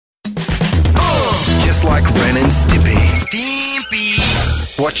Looks like Ren and Stimpy.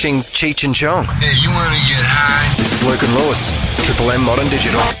 Stimpy. Watching Cheech and Chong. Hey, you want to get high? This is Luke and Lewis. Triple M Modern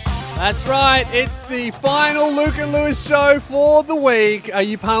Digital. That's right. It's the final Luke and Lewis show for the week. Are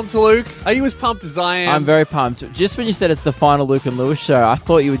you pumped, Luke? Are you as pumped as I am? I'm very pumped. Just when you said it's the final Luke and Lewis show, I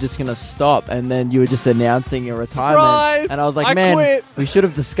thought you were just going to stop and then you were just announcing your retirement. Surprise! And I was like, I quit. we should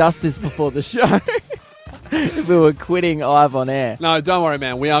have discussed this before the show. We were quitting live on air. No, don't worry,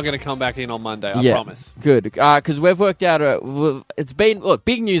 man. We are going to come back in on Monday. I promise. Good. Because we've worked out, it's been, look,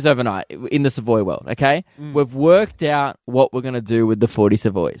 big news overnight in the Savoy world, okay? We've worked out what we're going to do with the 40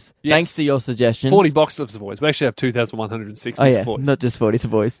 Savoys. Yes. Thanks to your suggestions. 40 boxes of Savoys. We actually have 2,160 Oh, yeah, Savoys. not just 40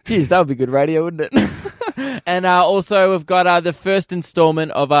 Savoys. Jeez, that would be good radio, wouldn't it? And also, we've got the first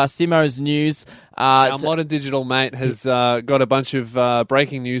installment of Simo's News. Our Modern Digital mate has got a bunch of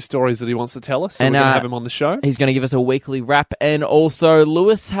breaking news stories that he wants to tell us, so we're going to have him on the show. He's going to give us a weekly wrap. And also,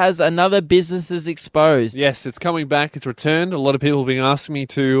 Lewis has another Businesses Exposed. Yes, it's coming back. It's returned. A lot of people have been asking me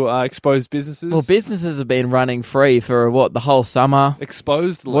to expose businesses. Well, businesses have been running free for, the whole summer?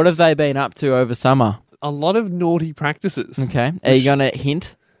 Exposed. What have they been up to over summer? A lot of naughty practices. Okay. Are you going to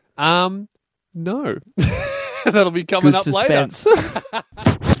hint? No. That'll be coming Good up suspense. later.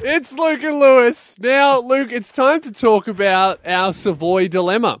 It's Luke and Lewis. Now, Luke, it's time to talk about our Savoy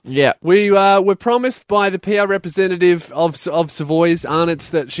dilemma. Yeah. We were promised by the PR representative of Savoy's,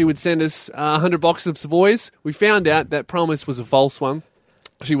 Arnott's, that she would send us 100 boxes of Savoy's. We found out that promise was a false one.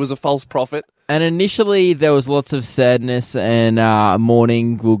 She was a false prophet. And initially, there was lots of sadness and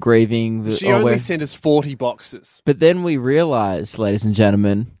mourning, grieving. She only sent us 40 boxes. But then we realised, ladies and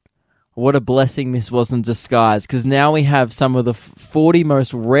gentlemen, what a blessing this was in disguise, because now we have some of the 40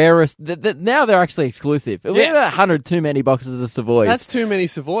 most rarest... now they're actually exclusive. We have 100 too many boxes of Savoys. That's too many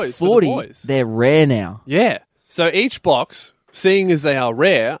Savoys 40, for the boys. They're rare now. Yeah. So each box, seeing as they are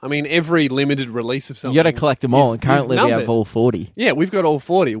rare, I mean, every limited release of something... You got to collect them all, and currently we have all 40. Yeah, we've got all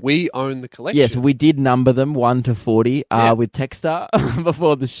 40. We own the collection. Yes, we did number them 1 to 40 with Techstar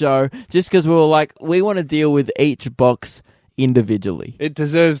before the show, just because we were like, we want to deal with each box individually. It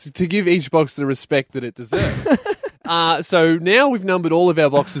deserves to give each box the respect that it deserves. So now we've numbered all of our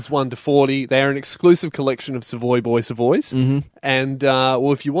boxes 1 to 40. They are an exclusive collection of Savoy Boy Savoys. Mm-hmm. And,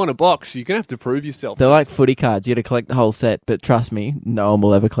 well, if you want a box, you're going to have to prove yourself. They're like footy cards. You got to collect the whole set. But trust me, no one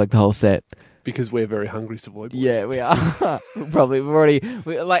will ever collect the whole set. Because we're very hungry Savoy boys. Yeah, we are.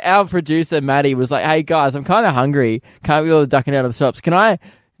 Like our producer, Maddie, was like, hey, guys, I'm kind of hungry. Can't be all ducking out of the shops. Can I...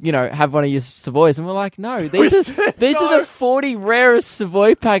 have one of your Savoys. And we're like, no, these are the 40 rarest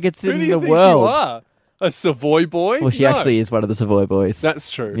Savoy packets in the world. You are? A Savoy boy? Well, she actually is one of the Savoy boys. That's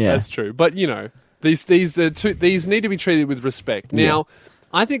true. Yeah. That's true. But, these need to be treated with respect. Now,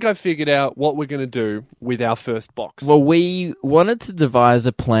 I think I've figured out what we're going to do with our first box. Well, we wanted to devise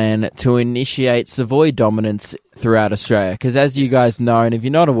a plan to initiate Savoy dominance throughout Australia. Because as you guys know, and if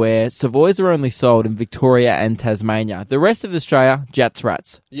you're not aware, Savoys are only sold in Victoria and Tasmania. The rest of Australia, Jats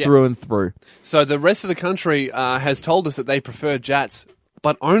Rats, through and through. So the rest of the country has told us that they prefer Jats,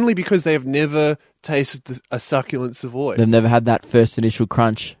 but only because they have never tasted a succulent Savoy. They've never had that first initial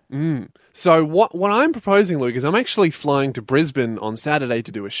crunch. So what I'm proposing, Luke, is I'm actually flying to Brisbane on Saturday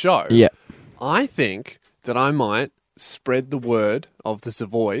to do a show. Yeah. I think that I might spread the word of the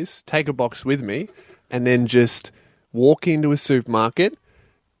Savoys, take a box with me, and then just walk into a supermarket,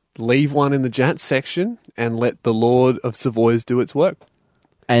 leave one in the Jats section, and let the Lord of Savoys do its work.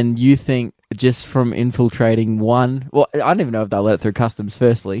 And you think just from infiltrating one... Well, I don't even know if they'll let it through customs,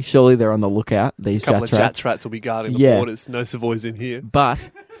 firstly. Surely they're on the lookout, these couple Jats of Rats. Jats Rats will be guarding the borders. No Savoys in here. But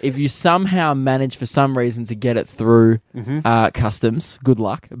if you somehow manage for some reason to get it through customs, good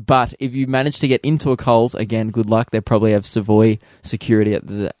luck. But if you manage to get into a Coles, again, good luck. They probably have Savoy security at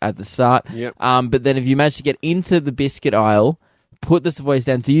the start. Yep. But then if you manage to get into the biscuit aisle, put the Savoys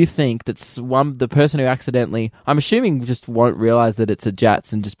down, do you think that the person who accidentally, I'm assuming, just won't realise that it's a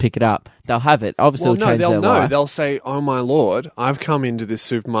Jats and just pick it up, they'll have it. Obviously, it'll change their life. They'll say, oh my Lord, I've come into this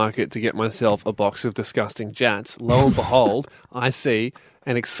supermarket to get myself a box of disgusting Jats. Lo and behold, I see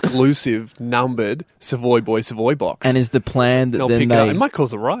an exclusive numbered Savoy Boy Savoy box. And is the plan that then pick it up. It might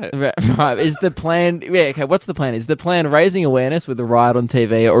cause a riot. Right. Is the plan... Yeah, okay, what's the plan? Is the plan raising awareness with a riot on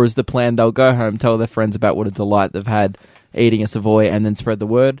TV, or is the plan they'll go home, tell their friends about what a delight they've had eating a Savoy, and then spread the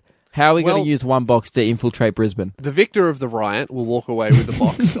word? How are we going to use one box to infiltrate Brisbane? The victor of the riot will walk away with a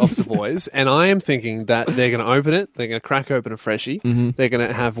box of Savoys, and I am thinking that they're going to open it, they're going to crack open a freshie, they're going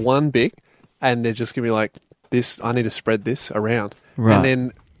to have one big, and they're just going to be like, I need to spread this around. Right. And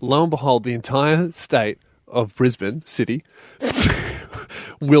then, lo and behold, the entire state of Brisbane City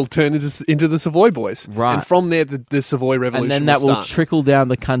will turn into the Savoy Boys. Right. And from there, the Savoy Revolution And then that will start. trickle down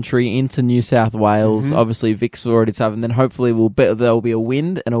the country into New South Wales. Obviously, Vic's already started. And then hopefully there'll be a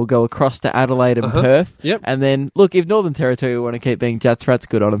wind and it'll go across to Adelaide and Perth. Yep. And then, look, if Northern Territory want to keep being Jats Rats,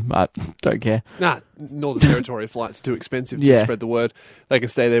 good on them. I don't care. Nah, Northern Territory flight's too expensive to Yeah. spread the word. They can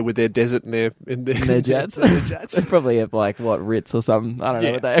stay there with their desert and their Jats. their Jats. They probably have, Ritz or something. I don't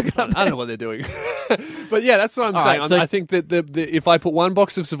know what they have. I don't know what they're doing. But yeah, that's what I'm All saying. right, so- I think that if I put one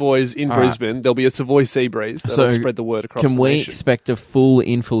box of Savoys in Brisbane, there'll be a Savoy Sea Breeze that'll So spread the word across Can the we nation. expect a full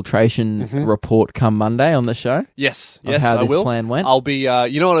infiltration report come Monday on the show? Yes, of yes, how I this will. plan went? I'll be.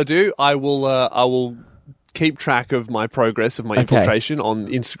 You know what I do? I will keep track of my progress of my infiltration on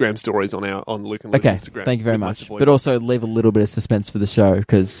Instagram stories on Luke and Lou's Okay, Instagram. thank you very with my much. Savoy But box. also leave a little bit of suspense for the show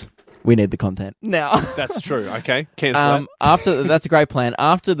because we need the content. Now, That's true. Okay, cancel that's a great plan.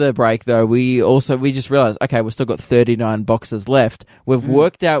 After the break, though, we just realised, okay, we've still got 39 boxes left. We've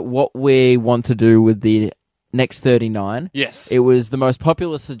worked out what we want to do with the next 39. Yes. It was the most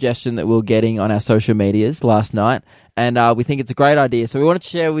popular suggestion that we were getting on our social medias last night, and we think it's a great idea. So we wanted to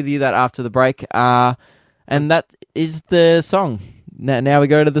share with you that after the break, and that is the song. Now we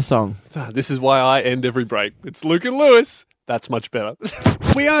go to the song. This is why I end every break. It's Luke and Lewis. That's much better.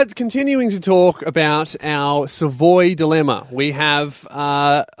 We are continuing to talk about our Savoy dilemma. We have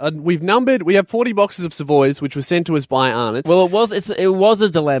we have 40 boxes of Savoys, which were sent to us by Arnott's. Well, it was a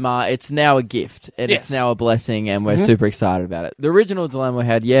dilemma. It's now a gift, and Yes. it's now a blessing, and we're super excited about it. The original dilemma we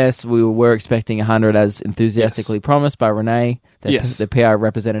had, yes, we were expecting 100 as enthusiastically promised by Renee, the PR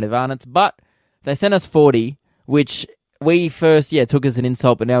representative Arnott's, but they sent us 40, which we first, took as an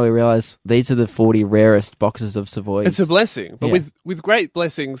insult, but now we realise these are the 40 rarest boxes of Savoys. It's a blessing, but Yeah. with great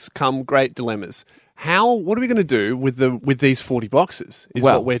blessings come great dilemmas. What are we going to do with these 40 boxes? Is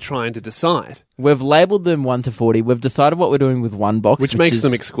Well- what we're trying to decide, We've labelled them 1 to 40. We've decided what we're doing with one box, which makes is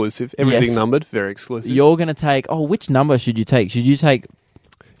them exclusive. Everything Yes. numbered, very exclusive. You're going to take. Oh, which number should you take? Should you take?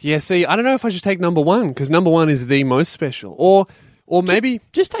 Yeah, see, I don't know if I should take number 1 because number 1 is the most special, or maybe.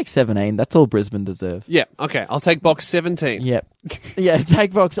 Just take 17. That's all Brisbane deserve. Yeah, okay. I'll take box 17. Yep. Yeah,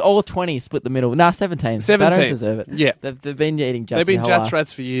 take box or 20, split the middle. Nah, 17. 17. They don't deserve it. Yeah. They've been eating Jats. They've been their whole Jats life.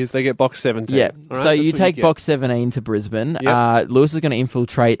 Rats for years. They get box 17. Yeah. All right? So you That's what take get. box 17 to Brisbane. Yep. Lewis is going to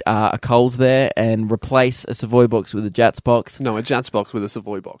infiltrate a Coles there and replace a Savoy box with a Jats box. No, a Jats box with a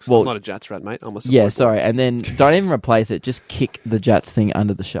Savoy box. Well- I'm not a Jats Rat, mate. I'm a Savoy Yeah, boy. sorry. And then don't even replace it. Just kick the Jats thing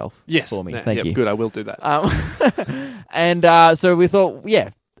under the shelf Yes. for me. Yeah, Thank yeah, you. Good, I will do that. And so we thought,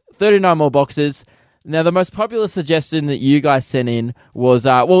 39 more boxes. Now, the most popular suggestion that you guys sent in was,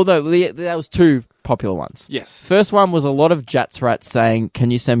 there was 2 popular ones. Yes. First one was a lot of Jats Rats saying, can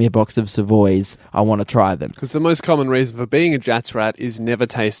you send me a box of Savoys? I want to try them. Because the most common reason for being a Jats Rat is never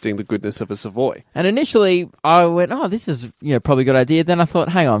tasting the goodness of a Savoy. And initially, I went, oh, this is probably a good idea. Then I thought,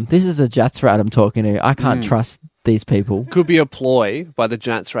 hang on, this is a Jats Rat I'm talking to. I can't trust these people. Could be a ploy by the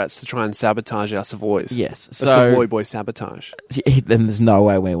Jats Rats to try and sabotage our Savoys. Yes. A So Savoy boy sabotage. then there's no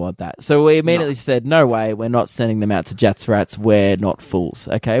way we want that. So we immediately said, no way, we're not sending them out to Jats Rats. We're not fools,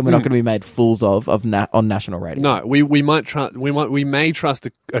 okay? We're not going to be made fools of on national radio. No, we may trust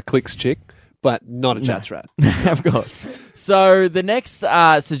a Clicks chick, but not a Jats Rat. Of course. So the next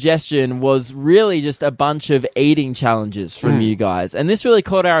suggestion was really just a bunch of eating challenges from you guys. And this really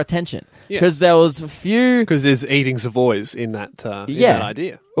caught our attention. Yeah. Because there was a few... Because there's eating Savoys in that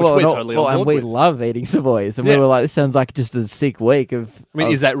idea. Which we're totally on board and we with. love eating Savoys. And Yeah. we were like, this sounds like just a sick week of... I mean,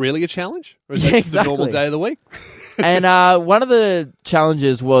 of- is that really a challenge? Or is Yeah, that just a normal exactly. day of the week? And one of the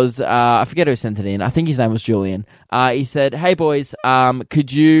challenges was, I forget who sent it in. I think his name was Julian. He said, hey, boys,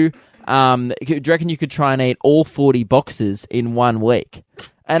 could you reckon you could try and eat all 40 boxes in 1 week?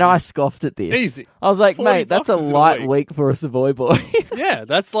 And I scoffed at this. Easy. I was like, 40 mate, that's a boxes in a light week. week for a Savoy boy. Yeah,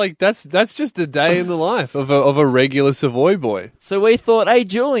 that's just a day in the life of a regular Savoy boy. So we thought, hey,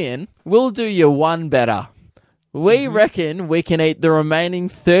 Julian, we'll do you one better. We reckon we can eat the remaining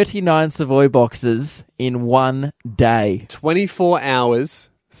 39 Savoy boxes in 1 day. 24 hours,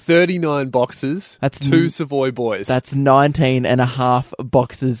 39 boxes, That's 2 Savoy boys. That's 19 and a half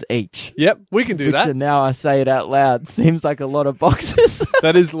boxes each. Yep, we can do Which that. now I say it out loud, seems like a lot of boxes.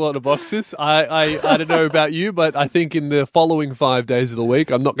 That is a lot of boxes. I don't know about you, but I think in the following 5 days of the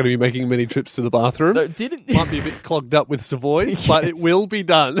week, I'm not going to be making many trips to the bathroom. No, didn't Might be a bit clogged up with Savoy, but it will be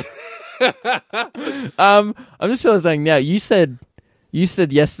done. I'm just saying now. You said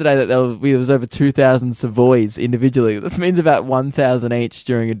yesterday that there was over 2,000 Savoys individually. That means about 1,000 each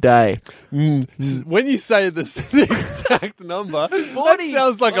during a day. When you say the exact number, 40, that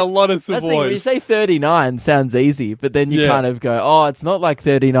sounds like a lot of That's the thing, when you Savoys. say 39, sounds easy, but then you Yeah. kind of go, oh, it's not like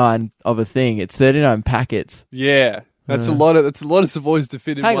 39 of a thing. It's 39 packets. Yeah. That's a lot of Savoys to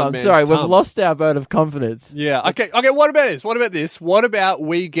fit in Hang one on, man's sorry, we've tum. lost our vote of confidence. Yeah. Okay. What about this? What about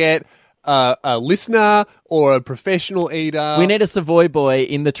we get a listener or a professional eater? We need a Savoy boy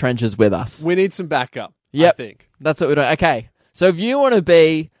in the trenches with us. We need some backup. Yep. I think. That's what we're doing. Okay, so if you want to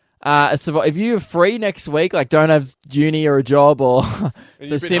be a Savoy, if you're free next week, like don't have uni or a job, or so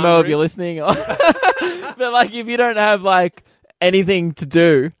you've been Simo, if hungry? you're listening, or but like if you don't have like anything to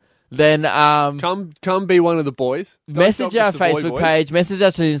do, then Come be one of the boys. Don't message stop our the Savoy Facebook boys. page, message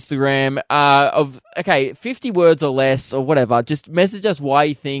us on Instagram. 50 words or less or whatever. Just message us why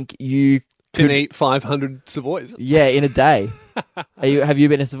you think you Can eat 500 Savoys. Yeah, in a day. Have you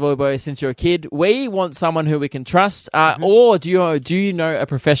been a Savoy boy since you're a kid? We want someone who we can trust. Or do you know a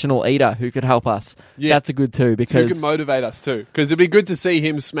professional eater who could help us? Yeah. That's a good too, Who because can motivate us too? Because it'd be good to see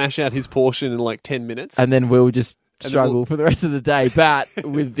him smash out his portion in like 10 minutes. and then we'll just then struggle we'll- for the rest of the day. But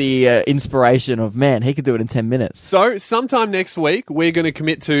with the inspiration of, man, he could do it in 10 minutes. So, sometime next week, we're going to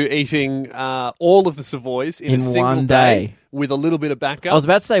commit to eating all of the Savoys in a single one day day. with a little bit of backup. I was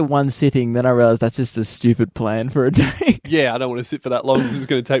about to say one sitting, then I realized that's just a stupid plan for a day. Yeah, I don't want to sit for that long. This is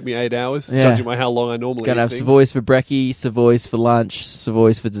going to take me 8 hours, Yeah. judging by how long I normally Gonna eat have things. Savoys for brekkie, Savoys for lunch,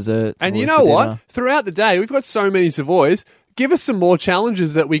 Savoys for dessert. And you Savoys know for what? dinner. Throughout the day, we've got so many Savoys. Give us some more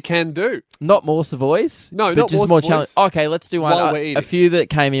challenges that we can do. Not more Savoys? No, but not just more more challenge. Savoys. Okay, let's do one. While we're A eating. few that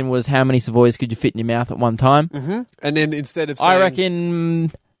came in was how many Savoys could you fit in your mouth at one time? Mm-hmm. And then instead of saying I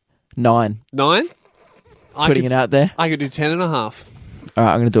reckon 9. 9, Putting it out there. I could do 10 and a half. All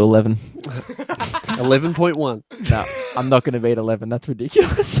right, I'm going to do 11. 11.1. No, I'm not going to beat 11. That's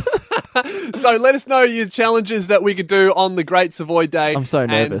ridiculous. So let us know your challenges that we could do on the Great Savoy Day. I'm so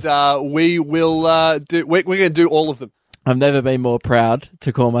nervous. And we will do. We're going to do all of them. I've never been more proud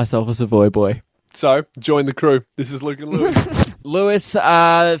to call myself a Savoy boy. So join the crew. This is Luke and Lewis. Lewis,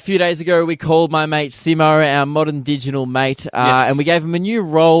 a few days ago, we called my mate Simo, our modern digital mate, and we gave him a new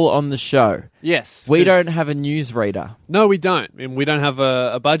role on the show. Yes. We 'cause- don't have a newsreader. No, we don't. And we don't have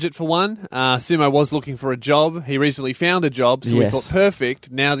a budget for one. Simo was looking for a job. He recently found a job, so we Yes. thought,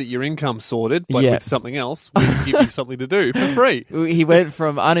 perfect. Now that your income's sorted, but Yeah. with something else, we can give you something to do for free. He went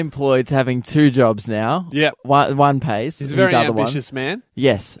from unemployed to having 2 jobs now. Yep. One pays. He's a his very other one. ambitious man.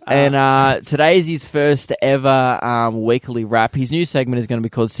 Yes, and today's his first ever weekly wrap. His new segment is going to be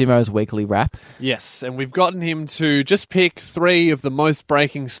called Simo's Weekly Wrap. Yes, and we've gotten him to just pick 3 of the most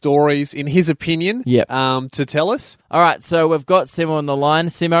breaking stories, in his opinion, Yep. to tell us. All right, so we've got Simo on the line.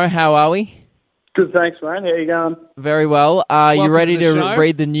 Simo, how are we? Good, thanks, mate. How you going? Very well. Are you Welcome ready to the to show.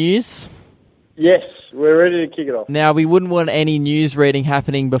 read the news? Yes, we're ready to kick it off. Now, we wouldn't want any news reading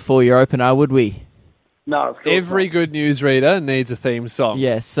happening before your opener, would we? No, of course Every not. good newsreader needs a theme song.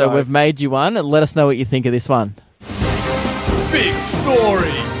 Yes, so we've made you one. Let us know what you think of this one. Big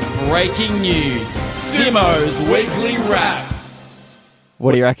stories. Breaking news. Simo's Weekly Wrap.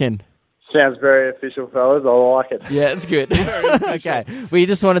 What do you reckon? Sounds very official, fellas. I like it. Yeah, it's good. Okay. We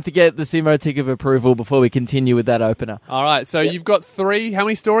just wanted to get the Simo tick of approval before we continue with that opener. All right, so you've got 3. How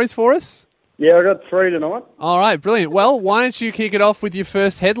many stories for us? Yeah, I got 3 tonight. All right, brilliant. Well, why don't you kick it off with your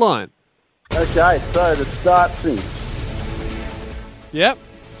first headline? Okay, so to start things, Yep.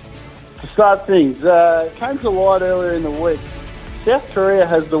 came to light earlier in the week. South Korea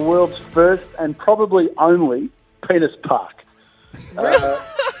has the world's first and probably only penis park.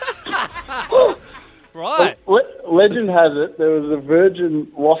 Right. Legend has it there was a virgin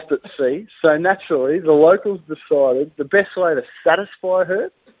lost at sea, so naturally the locals decided the best way to satisfy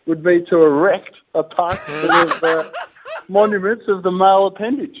her would be to erect a park full of monuments of the male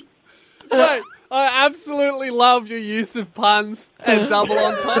appendage. Mate, I absolutely love your use of puns and double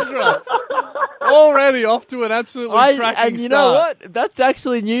entendre. Already off to an absolutely cracking and you know start. what? That's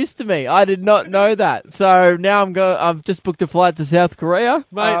actually news to me. I did not know that. So now I've just booked a flight to South Korea.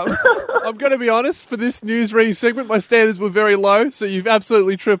 Mate, I'm going to be honest, for this news reading segment, my standards were very low, so you've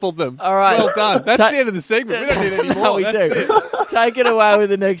absolutely tripled them. All right. Well done. That's Ta- the end of the segment. We don't need any more. No, we That's do. it. Take it away with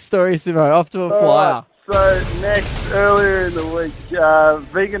the next story, Simo. Off to a flyer. So next, earlier in the week,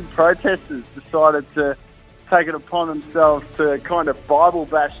 vegan protesters decided to take it upon themselves to kind of Bible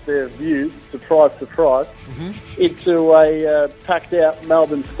bash their views, surprise, surprise, into a packed-out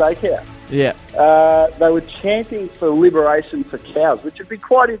Melbourne steakhouse. Yeah. They were chanting for liberation for cows, which would be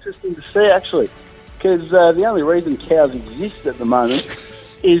quite interesting to see, actually, because the only reason cows exist at the moment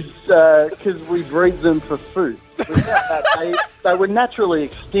is because we breed them for food. Without that, they were naturally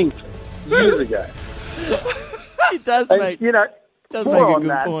extinct years ago. It does And, make you know, does more make a on good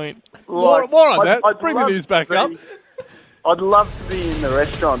that. point. More on that. Bring the love news back to up. be- I'd love to be in the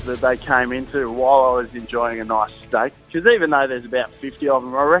restaurant that they came into while I was enjoying a nice steak, because even though there's about 50 of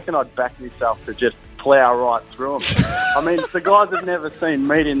them, I reckon I'd back myself to just plough right through them. I mean, the guys have never seen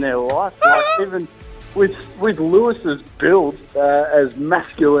meat in their life. Like, even with Lewis's build, as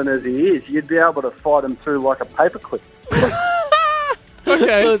masculine as he is, you'd be able to fight him through like a paperclip.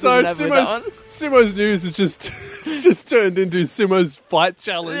 Okay, Lewis so doesn't have that one. Simo's news is just turned into Simo's fight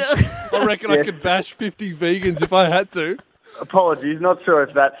challenge. I reckon I could bash 50 vegans if I had to. Apologies, not sure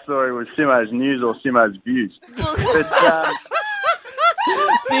if that story was Simo's news or Simo's views. But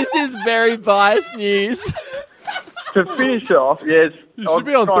This is very biased news. to finish off, yes. You should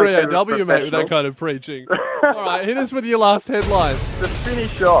be on 3AW, mate, with that kind of preaching. All right, hit us with your last headline. To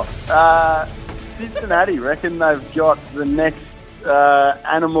finish off, Cincinnati reckon they've got the next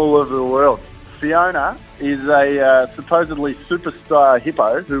animal of the world. Fiona is a supposedly superstar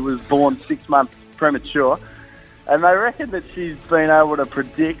hippo who was born 6 months premature, and they reckon that she's been able to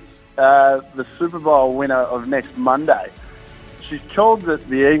predict the Super Bowl winner of next Monday. She's told that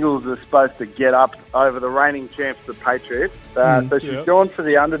the Eagles are supposed to get up over the reigning champs, the Patriots, so she's gone for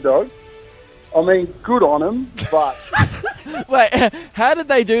the underdog. I mean, good on them, but... Wait, how did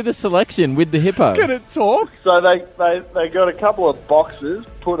they do the selection with the hippo? Can it talk? So they got a couple of boxes,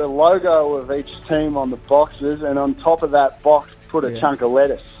 put a logo of each team on the boxes, and on top of that box put a chunk of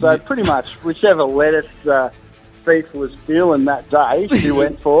lettuce. So pretty much whichever lettuce Beef was feeling that day, she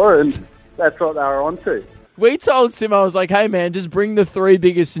went for, and that's what they were onto. We told Simo, I was like, hey man, just bring the 3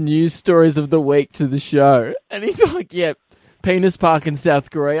 biggest news stories of the week to the show. And he's like, yep, penis park in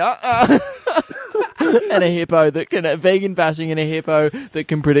South Korea. And a hippo a vegan bashing and a hippo that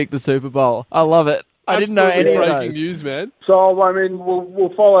can predict the Super Bowl. I love it. I didn't know any of breaking those. news, man. So, I mean,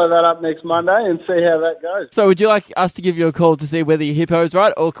 we'll follow that up next Monday and see how that goes. So would you like us to give you a call to see whether your hippo's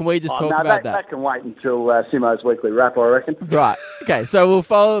right, or can we just talk about that? That can wait until Simo's weekly wrap, I reckon. Right. Okay, so we'll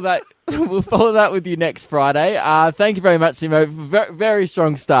follow that. We'll follow that with you next Friday. Thank you very much, Simo. Very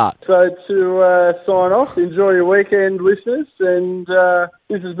strong start. So to sign off, enjoy your weekend, listeners, and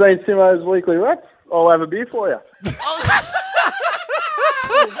this has been Simo's weekly wrap. I'll have a beer for you.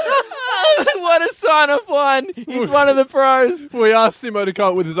 What a sign-off line. He's one of the pros. We asked Simo to come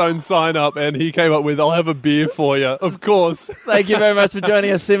up with his own sign-up, and he came up with, I'll have a beer for you, of course. Thank you very much for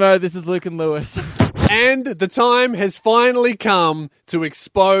joining us, Simo. This is Luke and Lewis. And the time has finally come to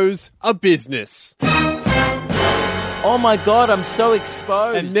expose a business. Oh my God, I'm so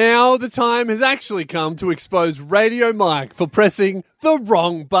exposed. And now the time has actually come to expose Radio Mike for pressing the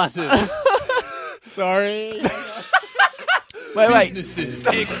wrong button. Sorry. Wait. Businesses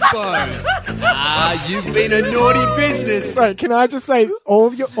exposed. You've been a naughty business. Sorry, can I just say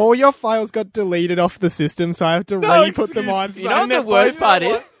all your files got deleted off the system, so I have to re-put them on. You know what the worst part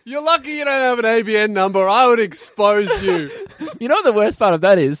is? You're lucky you don't have an ABN number. I would expose you. You know what the worst part of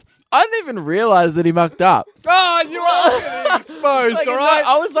that is? I didn't even realise that he mucked up. Oh, you are getting exposed, all right?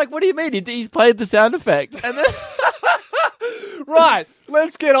 I was like, what do you mean? He's played the sound effect. And then... Right,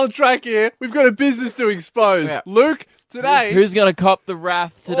 let's get on track here. We've got a business to expose. Yeah. Luke, today... Who's going to cop the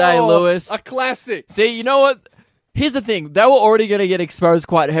wrath today, Lewis? A classic. See, you know what? Here's the thing. They were already going to get exposed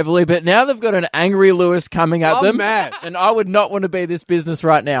quite heavily, but now they've got an angry Lewis coming at them. I'm mad. And I would not want to be this business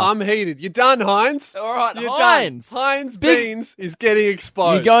right now. I'm heated. You done, Heinz? All right, You're Heinz. Done. Heinz Beans is getting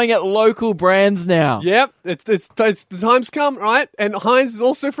exposed. You're going at local brands now. Yep, it's the time's come, right? And Heinz is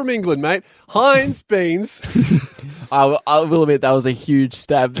also from England, mate. Heinz Beans. I will admit that was a huge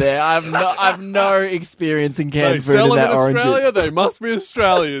stab there. I've no experience in canned They food sell in them that in oranges. Australia. They must be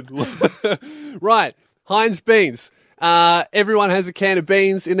Australian. Right, Heinz Beans. Everyone has a can of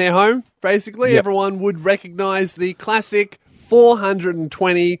beans in their home, basically. Yep. Everyone would recognise the classic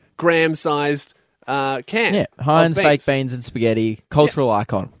 420 gram sized can. Yeah, Heinz baked beans and spaghetti, cultural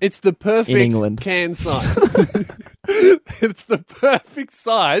icon. It's the perfect In England. can size. It's the perfect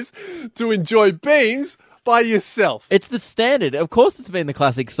size to enjoy beans by yourself. It's the standard. Of course it's been the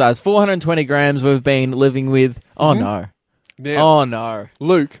classic size. 420 grams we've been living with. Oh, no. Now, Oh, no.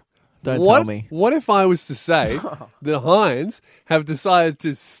 Luke, Don't tell me. What if I was to say that Heinz have decided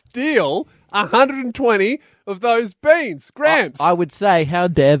to steal 120 of those grams? I would say, how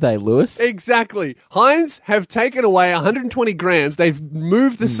dare they, Lewis? Exactly. Heinz have taken away 120 grams. They've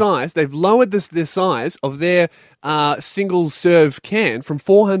moved the size. They've lowered the size of their single-serve can from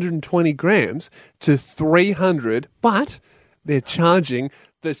 420 grams to 300, but they're charging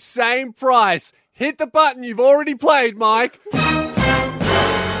the same price. Hit the button you've already played, Mike.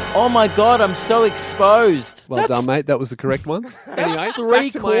 Oh my God, I'm so exposed. Well done, mate. That was the correct one. Anyway, That's back to my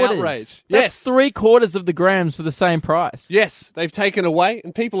 3/4. outrage. That's Yes. 3/4 of the grams for the same price. Yes, they've taken away,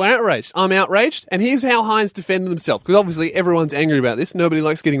 and people are outraged. I'm outraged, and here's how Heinz defended themselves, because obviously everyone's angry about this. Nobody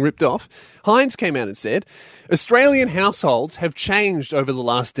likes getting ripped off. Heinz came out and said, Australian households have changed over the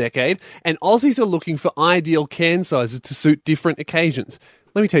last decade, and Aussies are looking for ideal can sizes to suit different occasions.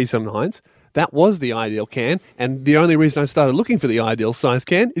 Let me tell you something, Heinz. That was the ideal can, and the only reason I started looking for the ideal size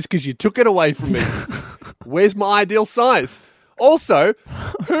can is because you took it away from me. Where's my ideal size? Also,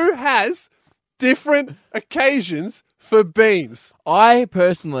 who has different occasions for beans? I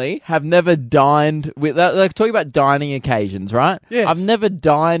personally have never dined with, like, talking about dining occasions, right? Yes. I've never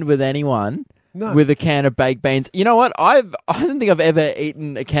dined with anyone No. with a can of baked beans. You know what? I don't think I've ever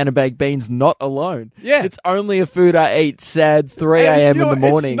eaten a can of baked beans not alone. Yeah. It's only a food I eat sad 3 a.m. You know in the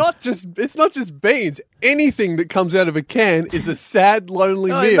what? morning. It's not just beans. Anything that comes out of a can is a sad,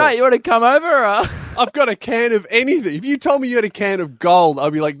 lonely Oh, meal. mate, you want to come over? Or? I've got a can of anything. If you told me you had a can of gold,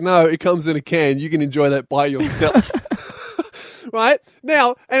 I'd be like, no, it comes in a can. You can enjoy that by yourself. Right?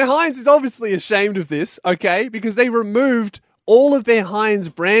 Now, and Heinz is obviously ashamed of this, okay, because they removed all of their Heinz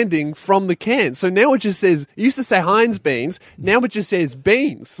branding from the can. So now it just says, it used to say Heinz beans, now it just says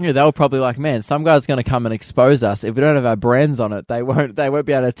beans. Yeah, they were probably like, man, some guy's going to come and expose us. If we don't have our brands on it, they won't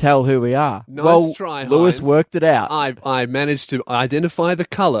be able to tell who we are. Nice try, Lewis Heinz. worked it out. I managed to identify the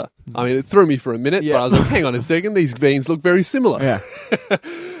colour. I mean, it threw me for a minute, Yeah. but I was like, hang on a second, these beans look very similar. Yeah.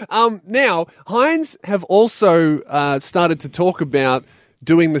 Now, Heinz have also started to talk about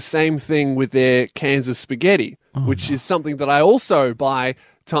doing the same thing with their cans of spaghetti, which is something that I also buy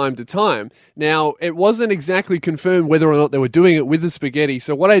time to time. Now, it wasn't exactly confirmed whether or not they were doing it with the spaghetti.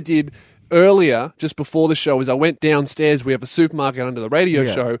 So what I did earlier, just before the show, is I went downstairs. We have a supermarket under the radio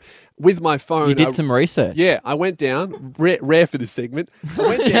Yeah. show with my phone. You did some research. Yeah, I went down. Rare for this segment. I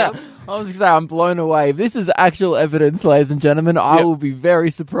went down. I was going to say, I'm blown away. If this is actual evidence, ladies and gentlemen, I Yep. will be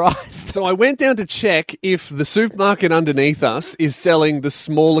very surprised. So I went down to check if the supermarket underneath us is selling the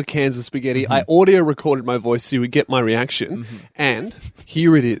smaller cans of spaghetti. I audio recorded my voice so you would get my reaction. And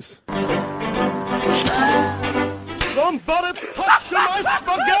here it is. Somebody touch my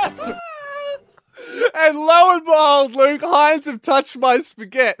spaghetti! And lo and behold, Luke, Heinz have touched my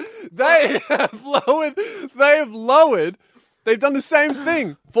spaghetti. They have lowered. They've done the same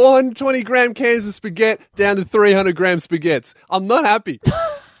thing. 420 gram cans of spaghetti down to 300 gram spaghettis. I'm not happy.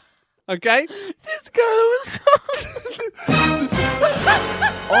 Okay? This guy was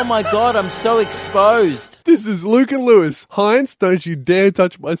Oh my God, I'm so exposed. This is Luke and Lewis. Heinz, don't you dare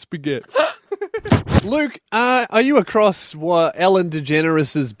touch my spaghetti. Luke, are you across Ellen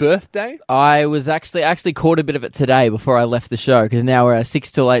DeGeneres' birthday? I was actually caught a bit of it today before I left the show, because now we're at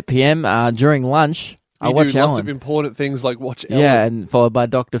 6 till 8 p.m. During lunch. I You watch do lots Ellen. of important things like watch Ellen. Yeah, and followed by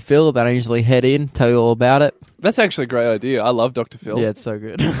Dr. Phil. Then I usually head in, tell you all about it. That's actually a great idea. I love Dr. Phil. Yeah, it's so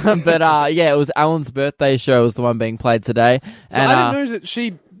good. But yeah, it was Alan's birthday show was the one being played today. So and I didn't know that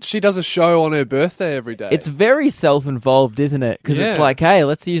she does a show on her birthday every day. it's very self-involved, isn't it? Because Yeah. it's like, hey,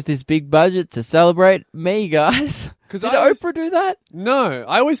 let's use this big budget to celebrate me, guys. 'Cause Did I was- Oprah do that? No,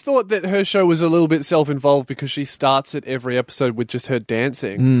 I always thought that her show was a little bit self-involved because she starts it every episode with just her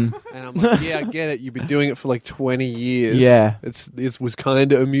dancing. And I'm like, yeah, I get it. You've been doing it for like 20 years. Yeah. It was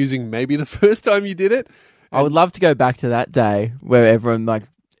kind of amusing maybe the first time you did it. I would love to go back to that day where everyone, like,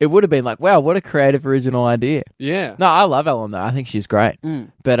 it would have been like, wow, what a creative, original idea. Yeah. No, I love Ellen, though. I think she's great.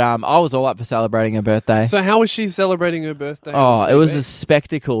 But I was all up for celebrating her birthday. So how was she celebrating her birthday? Oh, on it was TV? a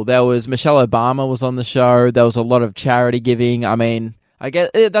spectacle. There was Michelle Obama was on the show. There was a lot of charity giving. I mean, I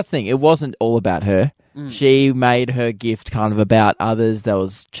guess that's the thing. It wasn't all about her. She made her gift kind of about others. There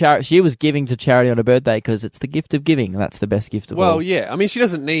was she was giving to charity on her birthday because it's the gift of giving. That's the best gift of all. Well, yeah. I mean, she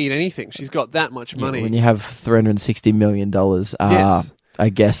doesn't need anything. She's got that much Yeah, money. when you have $360 million, Yes. I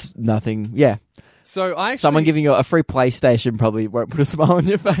guess nothing. Yeah, So I actually someone giving you a free PlayStation probably won't put a smile on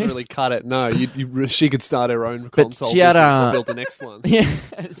your face. really cut it. No, she could start her own But console she had, business and build the next one. Yeah,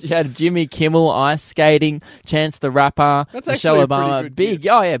 she had Jimmy Kimmel ice skating, Chance the Rapper, That's Michelle actually a pretty Obama. good Big,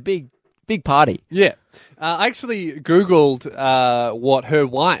 gift. oh yeah, big party. Yeah. I actually Googled what her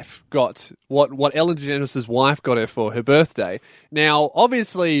wife got, what Ellen DeGeneres' wife got her for her birthday. Now,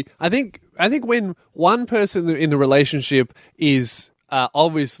 obviously, I think when one person in the relationship is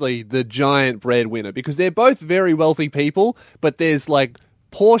obviously the giant breadwinner, because they're both very wealthy people, but there's like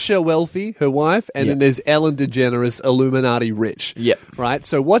Portia wealthy, her wife, and then there's Ellen DeGeneres, Illuminati rich. Yep. Right?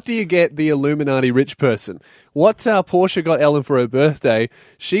 So what do you get the Illuminati rich person? What Portia got Ellen for her birthday,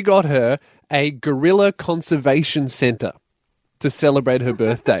 she got her a gorilla conservation center. to celebrate her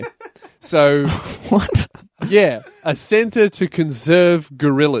birthday. So, What? yeah, a centre to conserve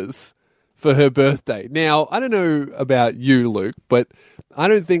gorillas for her birthday. Now, I don't know about you, Luke, but I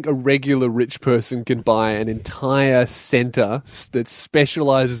don't think a regular rich person can buy an entire centre that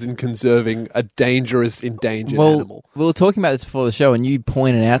specialises in conserving a dangerous, endangered animal. We were talking about this before the show, and you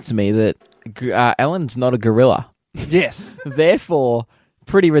pointed out to me that Ellen's not a gorilla. Yes. Therefore,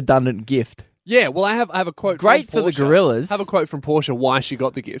 pretty redundant gift. Yeah, well, I have a quote. Great from for the Portia. gorillas. I have a quote from Portia why she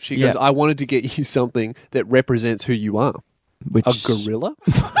got the gift. She Yeah. goes, "I wanted to get you something that represents who you are." Which A gorilla?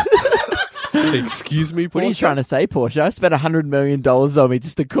 Excuse me, Portia? What are you trying to say, Portia? I spent $100 million on me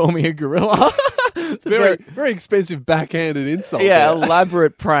just to call me a gorilla. It's a Very expensive backhanded insult. yeah, there.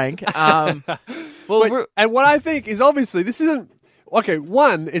 elaborate prank. Well, But- and what I think is obviously this isn't. Okay,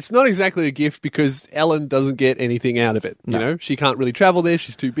 one, it's not exactly a gift because Ellen doesn't get anything out of it. You know, she can't really travel there.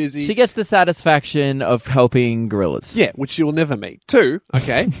 She's too busy. she gets the satisfaction of helping gorillas. Yeah, which she will never meet. Two,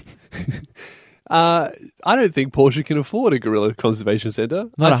 okay. I don't think Portia can afford a gorilla conservation centre.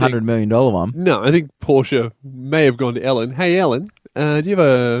 Not I a think- $100 million one. No, I think Portia may have gone to Ellen. Hey, Ellen, do you have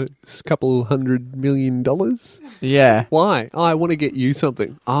a couple $100 million? Yeah. Why? Oh, I want to get you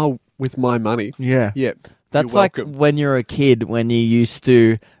something. Oh, with my money. Yeah. Yep. That's You're like welcome. when you're a kid, when you used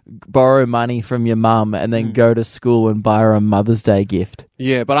to borrow money from your mum and then go to school and buy her a Mother's Day gift.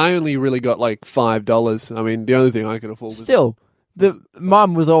 Yeah, but I only really got like $5. I mean, the only thing I could afford was... Still, the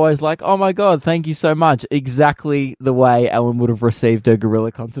mum was always like, "Oh my god, thank you so much." Exactly the way Ellen would have received a gorilla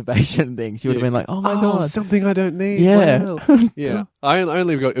conservation thing. She would have been like, "Oh my god, something I don't need. Yeah. Wow. Yeah. I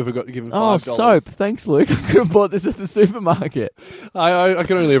only ever got given $5. oh soap, thanks, Luke. I could have bought this at the supermarket." I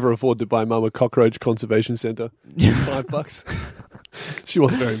can only ever afford to buy Mum a cockroach conservation centre. $5. She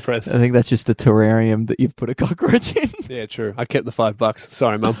wasn't very impressed. I think that's just the terrarium that you've put a cockroach in. Yeah, true. I kept the $5.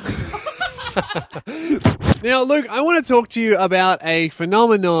 Sorry, Mum. Now, Luke, I want to talk to you about a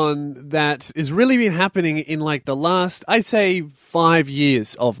phenomenon that has really been happening in like the last, I'd say, 5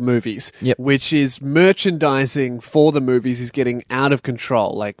 years of movies. Yep. Which is merchandising for the movies is getting out of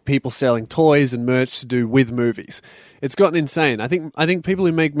control. Like people selling toys and merch to do with movies. It's gotten insane. I think people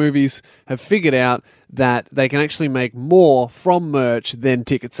who make movies have figured out that they can actually make more from merch than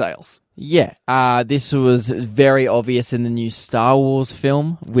ticket sales. Yeah, this was very obvious in the new Star Wars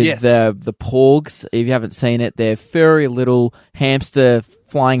film with Yes. the Porgs. If you haven't seen it, they're furry little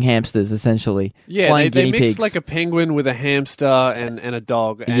flying hamsters, essentially. Yeah, flying they guinea mixed pigs. like a penguin with a hamster and a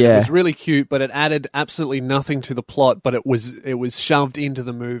dog, and Yeah. it was really cute. But it added absolutely nothing to the plot. But it was shoved into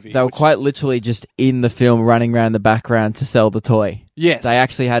the movie. They were which- quite literally just in the film, running around the background to sell the toy. yes. They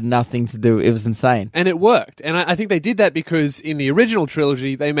actually had nothing to do. It was insane. And it worked. And I think they did that because in the original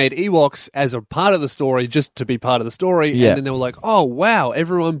trilogy, they made Ewoks as a part of the story just to be part of the story. Yeah. And then they were like, oh, wow,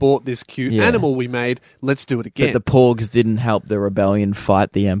 everyone bought this cute Yeah. animal we made. Let's do it again. But the Porgs didn't help the rebellion fight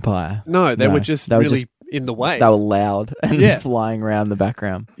the Empire. no, they No, were just they were really just- in the way. They were loud and Yeah. flying around the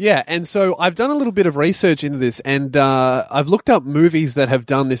background. Yeah, and so I've done a little bit of research into this, and I've looked up movies that have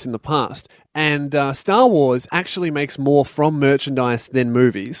done this in the past. And Star Wars actually makes more from merchandise than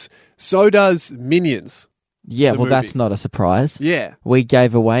movies. So does Minions. Yeah, The well, movie. that's not a surprise. Yeah, We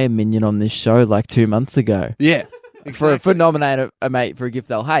gave away a minion on this show like 2 months ago. yeah. For exactly. nominate a mate for a gift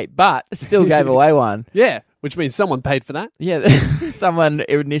they'll hate, but still gave away one. Yeah, which means someone paid for that. Yeah, someone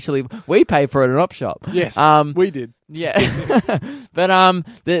initially we paid for it at an op shop. Yes, we did. Yeah, but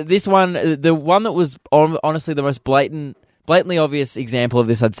this one, the one that was honestly the most blatantly obvious example of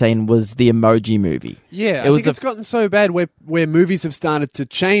this I'd seen was the Emoji Movie. Yeah, It I was think it's gotten so bad where movies have started to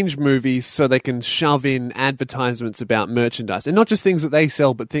change movies so they can shove in advertisements about merchandise. And not just things that they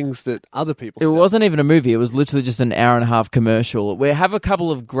sell, but things that other people It sell. wasn't even a movie. It was literally just an hour and a half commercial. We have a couple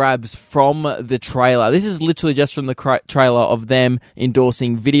of grabs from the trailer. This is literally just from the trailer of them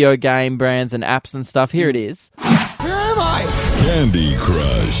endorsing video game brands and apps and stuff. Here it is. Candy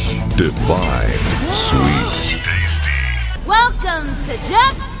Crush. Divine. Sweet. Tasty. Welcome to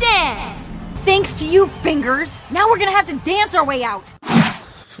Just Dance! Thanks to you, Fingers. Now we're gonna have to dance our way out.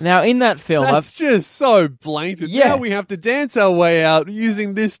 Now, in that film, That's just so blatant. Yeah. Now we have to dance our way out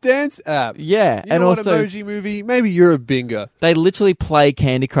using this dance app. yeah, You and know also what, Emoji Movie? Maybe you're a binger. they literally play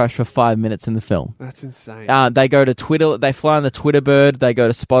Candy Crush for 5 minutes in the film. That's insane. They go to Twitter. They fly on the Twitter bird. They go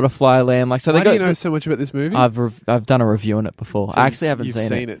to Spotify land. Like so, Why they go. do you know so much about this movie? I've done a review on it before. So I actually haven't you've seen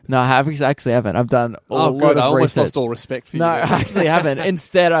seen it. it? No, I actually haven't. I've done a oh, lot good. of I almost research. lost all respect for No, you. I actually haven't.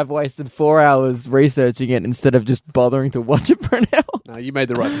 Instead, I've wasted 4 hours researching it instead of just bothering to watch it for an hour. No, you made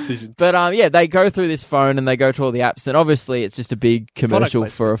the right decision. But yeah, they go through this phone and they go to all the apps, and obviously it's just a big commercial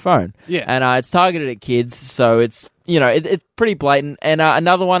placement. for a phone. Yeah. and it's targeted at kids, so it's it's pretty blatant. And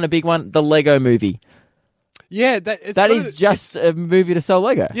another one, a big one, the Lego Movie. Yeah, That is just a movie to sell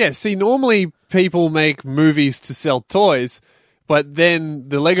Lego. Yeah, see, normally people make movies to sell toys, but then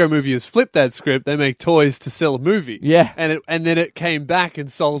the Lego movie has flipped that script. They make toys to sell a movie. Yeah. And then it came back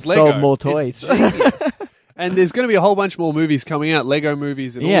and sold Lego. Sold more toys. It's genius. And there's going to be a whole bunch more movies coming out. Lego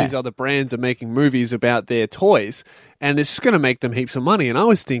movies and all these other brands are making movies about their toys. And it's just going to make them heaps of money. And I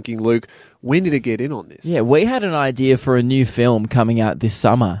was thinking, Luke, when did it get in on this? Yeah, we had an idea for a new film coming out this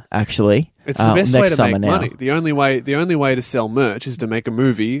summer, actually. It's the best way next to summer make now. money. The only way to sell merch is to make a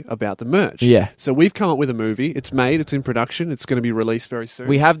movie about the merch. Yeah. So we've come up with a movie. It's made. It's in production. It's going to be released very soon.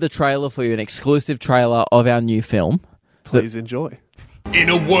 We have the trailer for you, an exclusive trailer of our new film. Please enjoy. In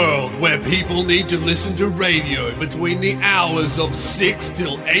a world where people need to listen to radio between the hours of 6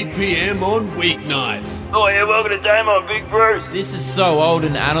 till 8 p.m. on weeknights. Oh yeah, welcome to Damo, Big Bruce. This is so old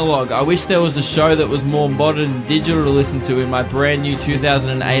and analog. I wish there was a show that was more modern and digital to listen to in my brand new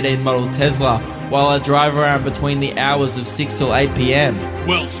 2018 model Tesla while I drive around between the hours of 6 till 8 p.m.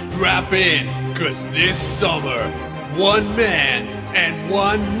 Well, strap in, cause this summer, one man and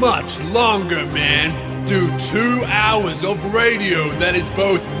one much longer man do 2 hours of radio that is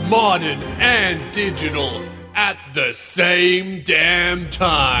both modern and digital at the same damn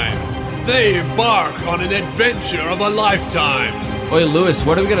time. They embark on an adventure of a lifetime. Oi, Lewis,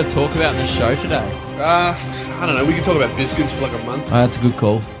 what are we going to talk about in the show today? I don't know. We can talk about biscuits for like a month. Oh, that's a good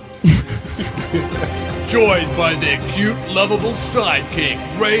call. Joined by their cute, lovable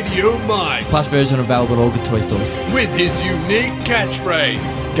sidekick, Radio Mike, Plush version available at all good toy stores. with his unique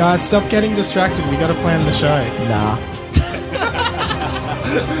catchphrase. Guys, stop getting distracted. We got to plan the show. Nah.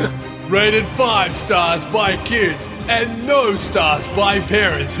 Rated 5 stars by kids and no stars by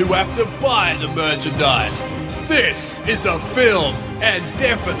parents who have to buy the merchandise. This is a film and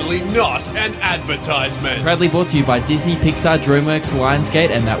definitely not an advertisement. Proudly brought to you by Disney, Pixar, DreamWorks,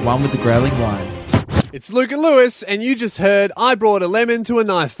 Lionsgate, and that one with the growling wine. It's Luke and Lewis, and you just heard I Brought a Lemon to a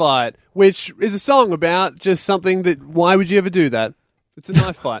Knife Fight, which is a song about just something that, why would you ever do that? It's a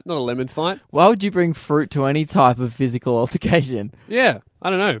knife fight, not a lemon fight. Why would you bring fruit to any type of physical altercation? Yeah, I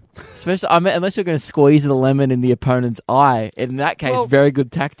don't know. Especially, unless you're going to squeeze the lemon in the opponent's eye. In that case, Well, very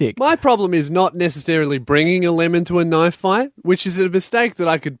good tactic. My problem is not necessarily bringing a lemon to a knife fight, which is a mistake that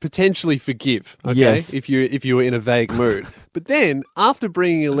I could potentially forgive, okay, Yes. if you were in a vague mood. But then, after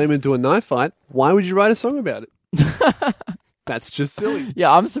bringing a lemon to a knife fight, why would you write a song about it? That's just silly.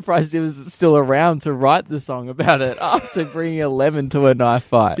 Yeah, I'm surprised he was still around to write the song about it after bringing a lemon to a knife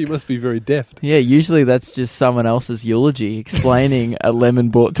fight. He must be very deft. Yeah, usually that's just someone else's eulogy explaining a lemon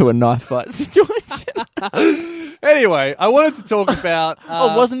brought to a knife fight situation. Anyway, I wanted to talk about...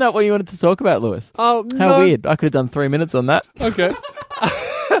 Oh, wasn't that what you wanted to talk about, Lewis? Oh, How no. weird. I could have done 3 minutes on that. Okay.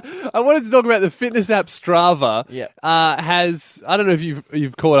 I wanted to talk about the fitness app Strava. Yeah. Has, I don't know if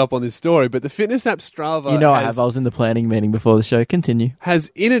you've caught up on this story, but the fitness app Strava You know I have. I was in the planning meeting before the show. Continue. has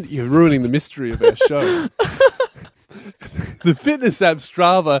in it, you're ruining the mystery of our show. The fitness app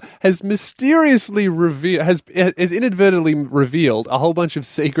Strava has mysteriously has inadvertently revealed a whole bunch of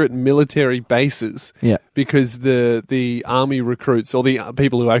secret military bases. Yeah. Because the army recruits or the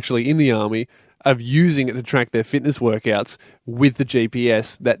people who are actually in the army are using it to track their fitness workouts with the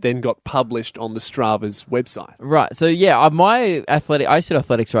GPS that then got published on the Strava's website. Right. So, yeah, I used to do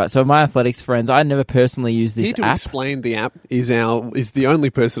athletics, right? So, my athletics friends, I never personally used this Here to app. explain the app is the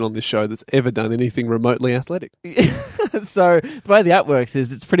only person on this show that's ever done anything remotely athletic. So the way the app works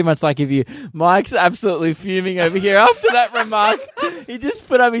is it's pretty much like Mike's absolutely fuming over here after that remark. He just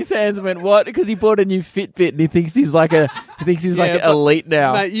put up his hands and went, "What?" Because he bought a new Fitbit and he thinks he's like but, elite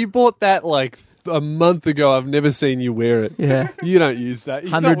now. Mate, you bought that like a month ago. I've never seen you wear it. Yeah. You don't use that.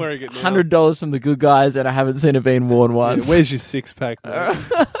 He's not wearing it now. $100 from the good guys, and I haven't seen it being worn once. Yeah, where's your six pack? Mate?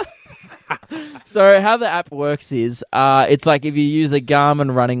 So how the app works is, it's like if you use a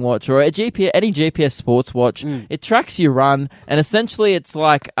Garmin running watch or any GPS sports watch, it tracks your run, and essentially it's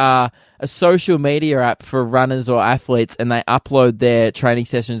like a social media app for runners or athletes, and they upload their training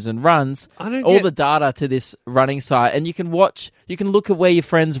sessions and runs, the data to this running site, and you can look at where your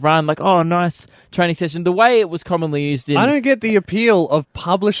friends run, like, oh, nice training session. The way it was commonly used in... I don't get the appeal of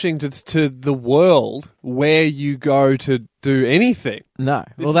publishing to the world where you go to do anything. No.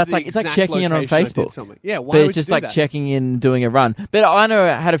 This Well, is that's the like, it's like exact checking in on location I did Facebook. something. Yeah, why But would it's just you do like that? checking in, doing a run. But I know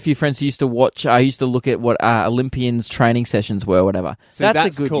I had a few friends who used to watch, I used to look at what Olympians' training sessions were or whatever. See, That's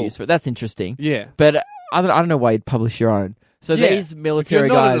that's a good cool. use for it. That's interesting. Yeah. But I don't know why you'd publish your own. So Yeah. these military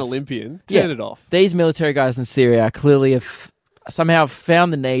if you're not guys... an Olympian, turn it off. These military guys in Syria clearly have somehow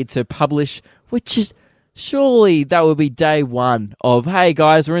found the need to publish, which is... Surely that would be day one of, hey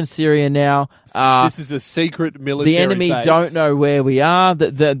guys, we're in Syria now. This is a secret military The enemy base. don't know where we are.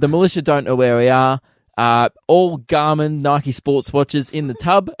 The militia don't know where we are. All Garmin Nike sports watches in the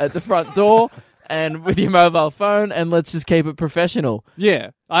tub at the front door. And with your mobile phone, and let's just keep it professional.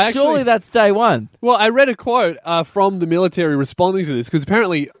 Yeah. Surely that's day one. Well, I read a quote from the military responding to this, because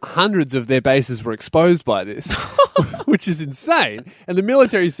apparently hundreds of their bases were exposed by this, which is insane. And the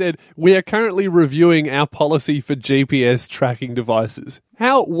military said, we are currently reviewing our policy for GPS tracking devices.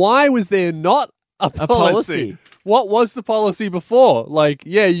 Why was there not a policy? What was the policy before? Like,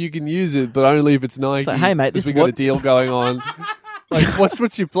 yeah, you can use it, but only if it's Nike. So, hey, mate, we got a deal going on. Like,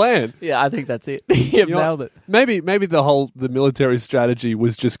 what's your plan? Yeah, I think that's it. You've nailed it. Maybe the military strategy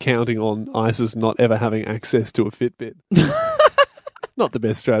was just counting on ISIS not ever having access to a Fitbit. Not the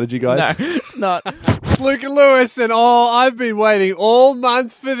best strategy, guys. No, it's not. Luke and Lewis, and I've been waiting all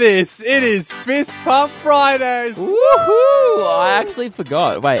month for this. It is Fist Pump Fridays. Woohoo! I actually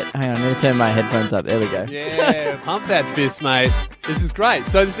forgot. Wait, hang on. I'm going to turn my headphones up. There we go. Yeah, pump that fist, mate. This is great.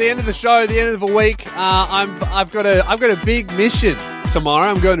 So this is the end of the show, the end of a week. I've got a big mission tomorrow.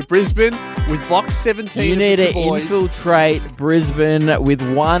 I'm going to Brisbane with box 17. You need to infiltrate Brisbane with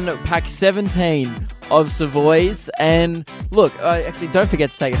pack 17 of Savoys. And look, actually, don't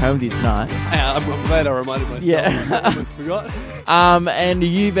forget to take it home with you tonight. I'm glad I reminded myself. Yeah. I almost forgot. And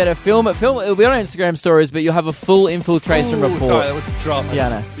you better film it. It'll be on Instagram stories, but you'll have a full infiltration report. Sorry, that was the drop. Yeah, I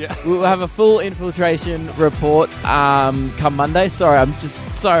know. Yeah. We'll have a full infiltration report come Monday. Sorry, I'm just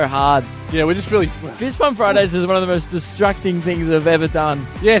so hard. Yeah, we're just really... Fist Pump Fridays is one of the most distracting things I've ever done.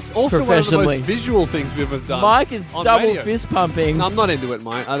 Yes, also one of the most visual things we've ever done. Mike is double radio. Fist pumping. No, I'm not into it,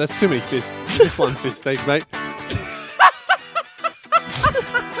 Mike. That's too many fists. Just one fist, thanks, mate.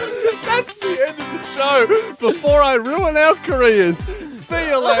 That's the end of the show. Before I ruin our careers. See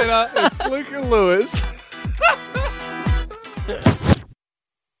you later. It's Luke and Lewis.